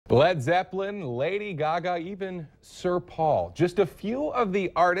Led Zeppelin, Lady Gaga, even Sir Paul. Just a few of the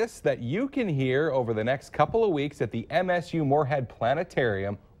artists that you can hear over the next couple of weeks at the MSU Moorhead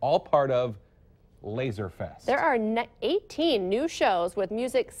Planetarium, all part of Laserfest. There are 18 new shows with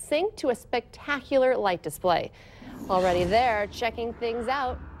music synced to a spectacular light display. Already there, checking things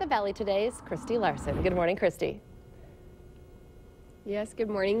out, the Valley Today's Christy Larson. Good morning, Christy. Yes, good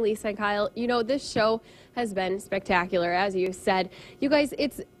morning, Lisa and Kyle. You know, this show has been spectacular, as you said. You guys,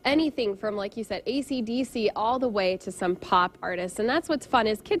 it's anything from, like you said, AC/DC all the way to some pop artists. And that's what's fun,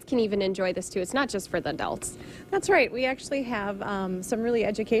 is kids can even enjoy this too. It's not just for the adults. That's right. We actually have some really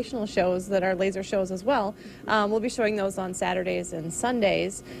educational shows that are laser shows as well. We'll be showing those on Saturdays and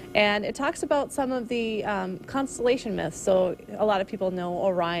Sundays. And it talks about some of the constellation myths. So a lot of people know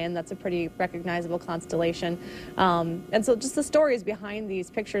Orion. That's a pretty recognizable constellation. And so just the stories behind these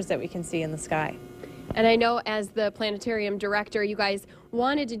pictures that we can see in the sky. And I know, as the planetarium director, you guys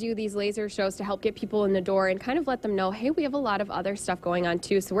wanted to do these laser shows to help get people in the door and kind of let them know, hey, we have a lot of other stuff going on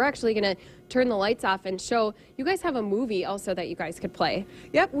too. So we're actually going to turn the lights off and show. You guys have a movie also that you guys could play.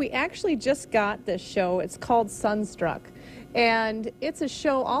 Yep, we actually just got this show. It's called Sunstruck. And it's a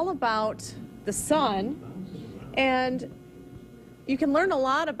show all about the sun, and you can learn a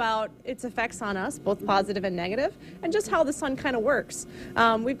lot about its effects on us, both positive and negative, and just how the sun kind of works.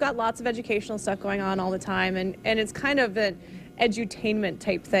 We've got lots of educational stuff going on all the time, and it's kind of an edutainment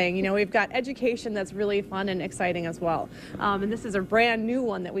type thing. You know, we've got education that's really fun and exciting as well. And this is a brand new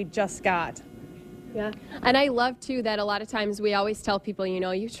one that we just got. Yeah, and I love too that a lot of times we always tell people, you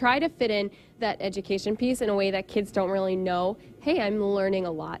know, you try to fit in that education piece in a way that kids don't really know, hey, I'm learning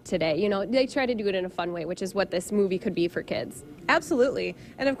a lot today. You know, they try to do it in a fun way, which is what this movie could be for kids. Absolutely.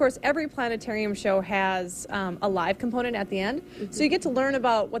 And of course, every planetarium show has a live component at the end. So you get to learn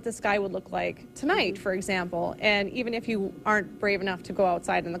about what the sky would look like tonight, for example. And even if you aren't brave enough to go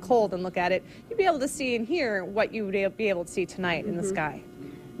outside in the cold and look at it, you'd be able to see and hear what you would be able to see tonight in the sky.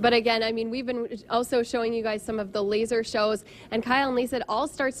 But again, I mean, we've been also showing you guys some of the laser shows. And Kyle and Lisa, it all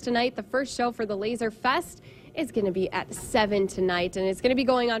starts tonight. The first show for the Laserfest is going to be at 7 tonight. And it's going to be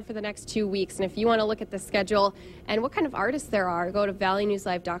going on for the next 2 weeks. And if you want to look at the schedule and what kind of artists there are, go to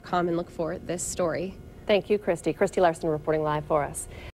valleynewslive.com and look for this story. Thank you, Christy. Christy Larson reporting live for us.